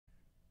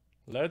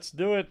Let's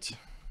do it.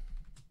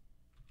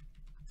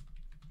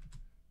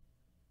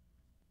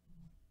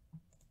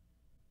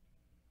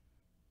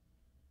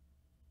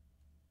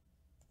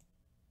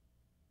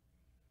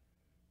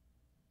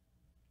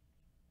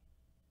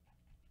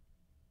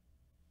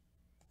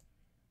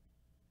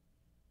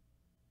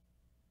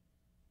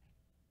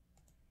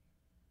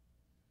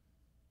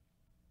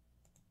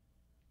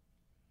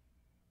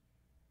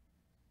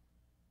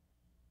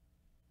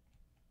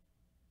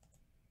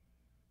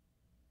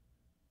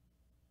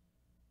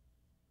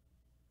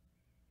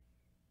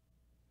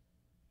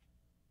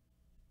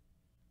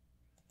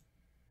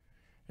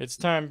 It's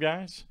time,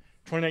 guys.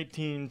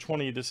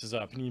 2019-20. This is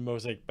Panini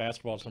Mosaic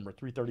basketball. It's number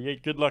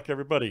 338. Good luck,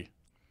 everybody.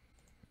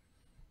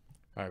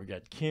 All right, we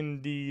got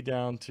Kendi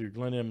down to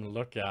Glenham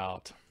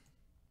Lookout.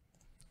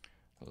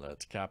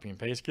 Let's copy and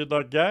paste. Good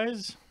luck,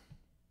 guys.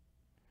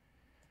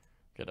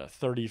 Got a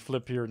 30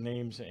 flip here.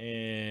 Names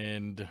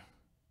and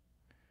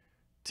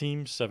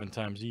teams, 7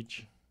 times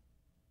each.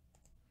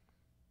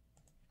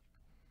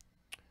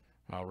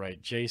 All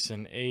right,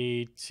 Jason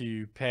A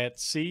to Pat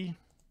C.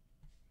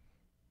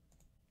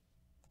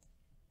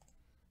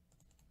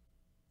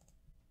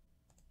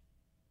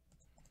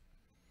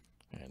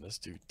 And let's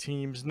do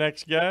teams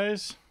next,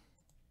 guys.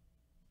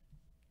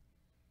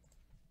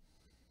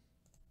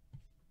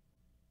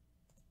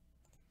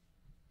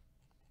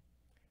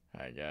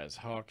 All right, guys.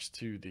 Hawks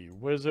to the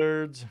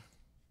Wizards.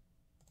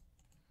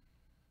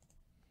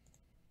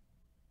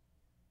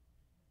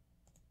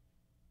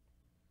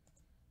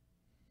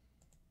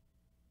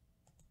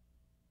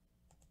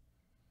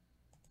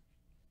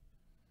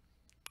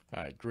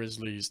 All right,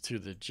 Grizzlies to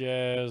the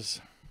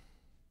Jazz.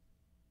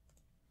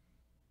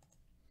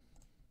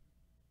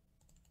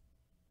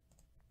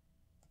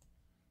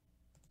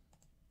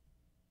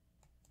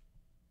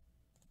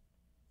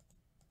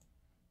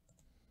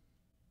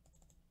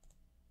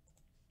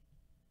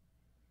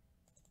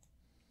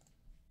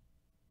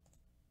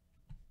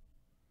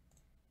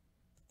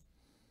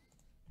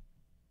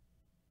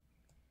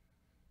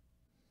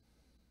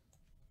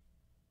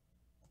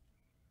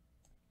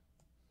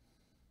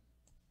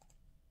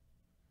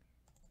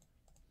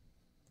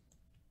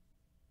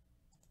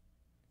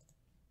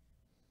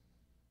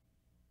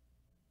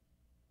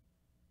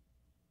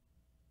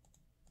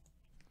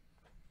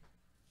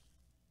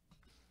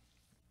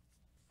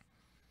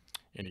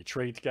 Any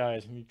trades,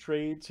 guys? Any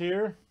trades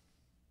here?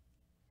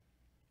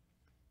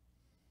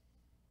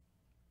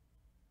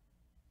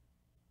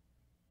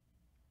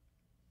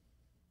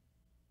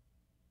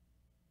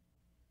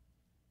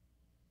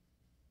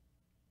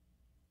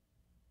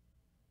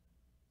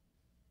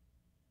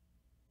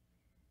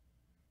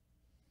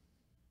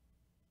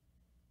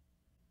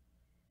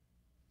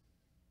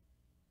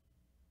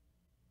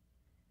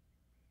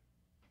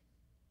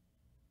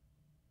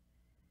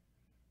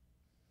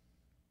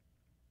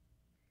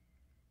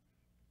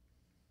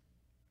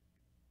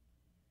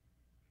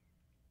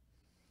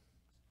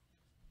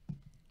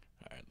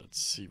 All right,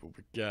 let's see what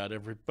we got,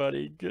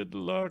 everybody. Good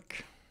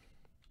luck.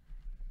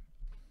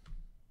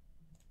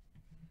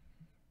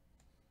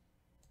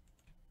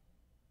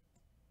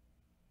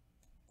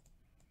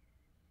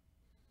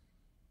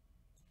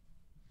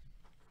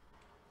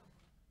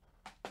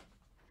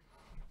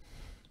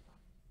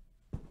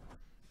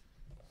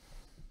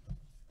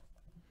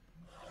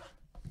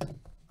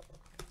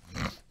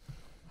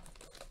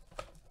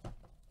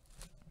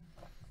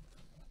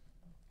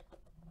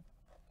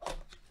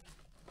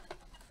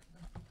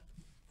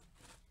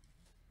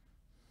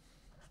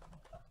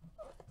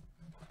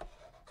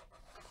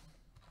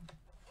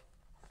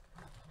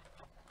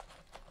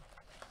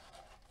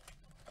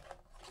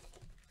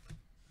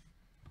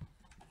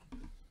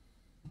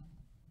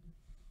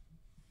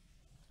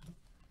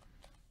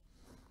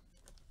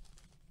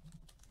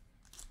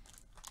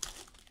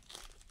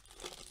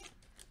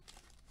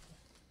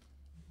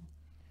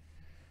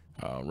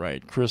 All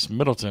right, Chris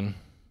Middleton.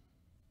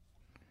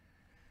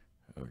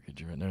 Okay,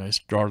 you nice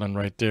Garland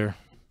right there.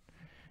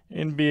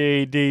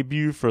 NBA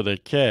debut for the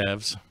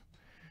Cavs.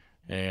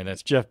 And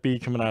that's Jeff B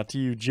coming out to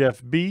you,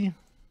 Jeff B.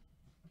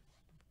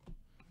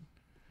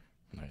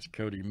 Nice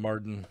Cody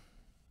Martin.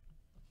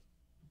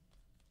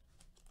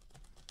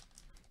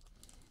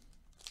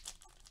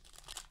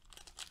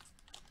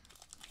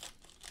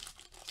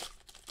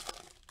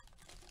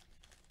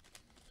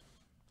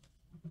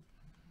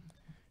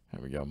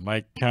 There we go,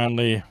 Mike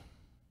Conley.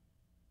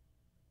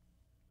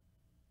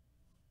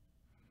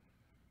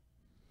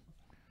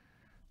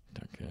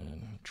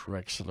 Duncan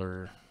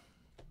Drexler.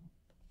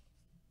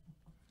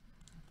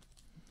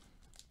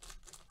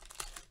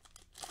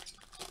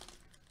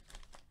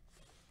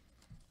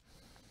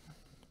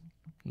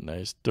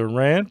 Nice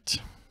Durant.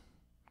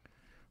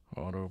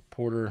 Otto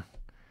Porter.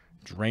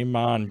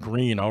 Draymond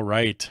Green. All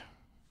right.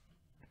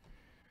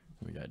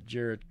 We got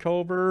Jarrett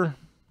Culver.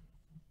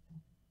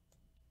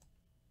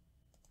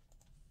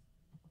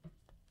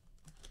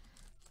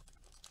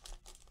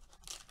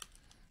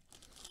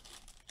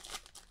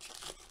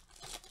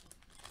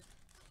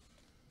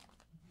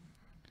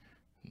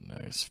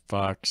 Nice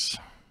Fox.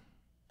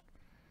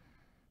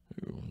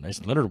 Ooh,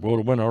 nice Leonard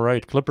will win. All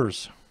right,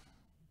 Clippers.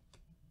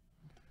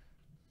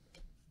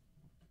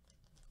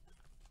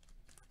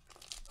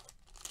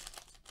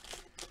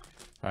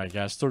 All right,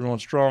 guys, still going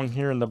strong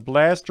here in the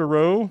blaster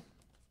row.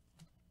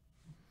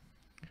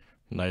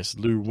 Nice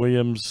Lou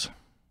Williams.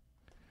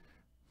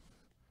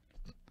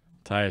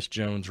 Tyus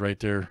Jones right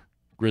there.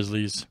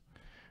 Grizzlies.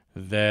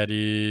 That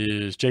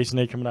is Jason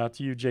A coming out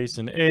to you.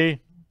 Jason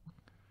A.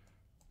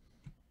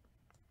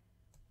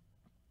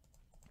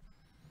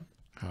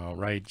 All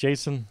right,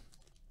 Jason.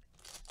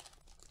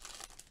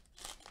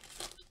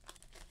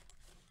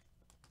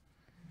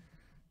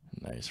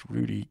 Nice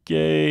Rudy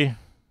Gay.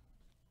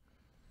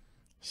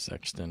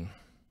 Sexton.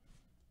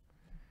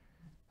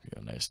 We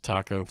got a nice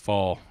Taco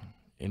Fall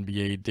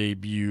NBA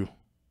debut.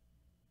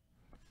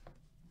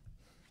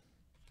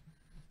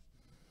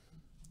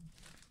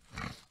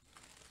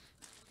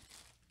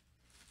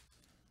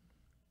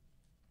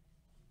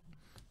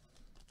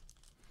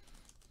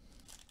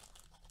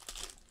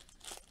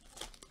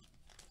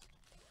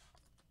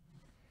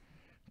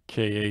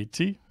 KAT.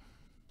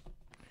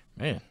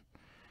 Man,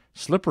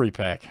 slippery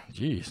pack.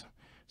 Jeez.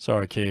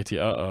 Sorry, KAT.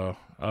 Uh-oh.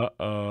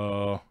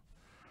 Uh-oh.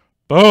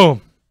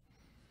 Boom.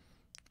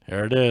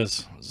 There it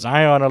is.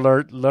 Zion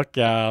alert. Look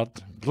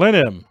out.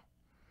 Glenham.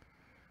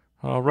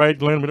 All right,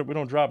 Glenn. We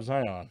don't drop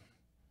Zion.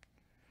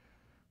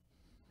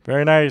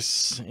 Very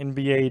nice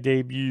NBA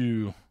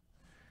debut.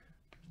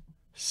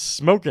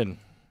 Smoking.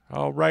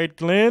 All right,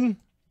 Glenn.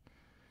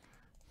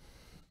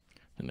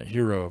 And the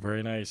hero.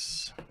 Very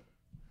nice.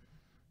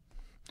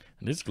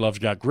 And these gloves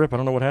got grip. I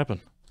don't know what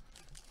happened.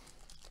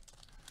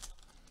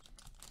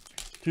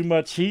 Too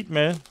much heat,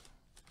 man.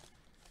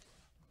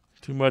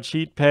 Too much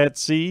heat, Pat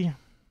C.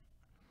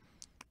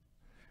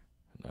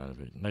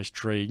 Nice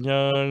Trey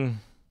Young.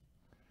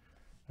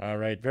 All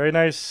right, very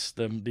nice.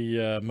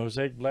 The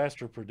Mosaic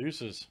Blaster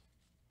produces.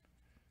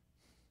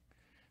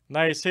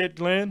 Nice hit,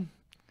 Glenn.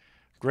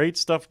 Great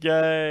stuff,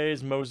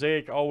 guys.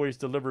 Mosaic always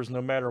delivers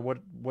no matter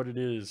what it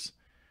is.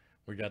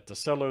 We got the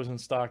cellos in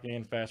stock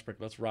and fast break.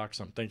 Let's rock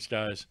some. Thanks,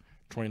 guys.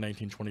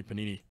 2019-20 Panini.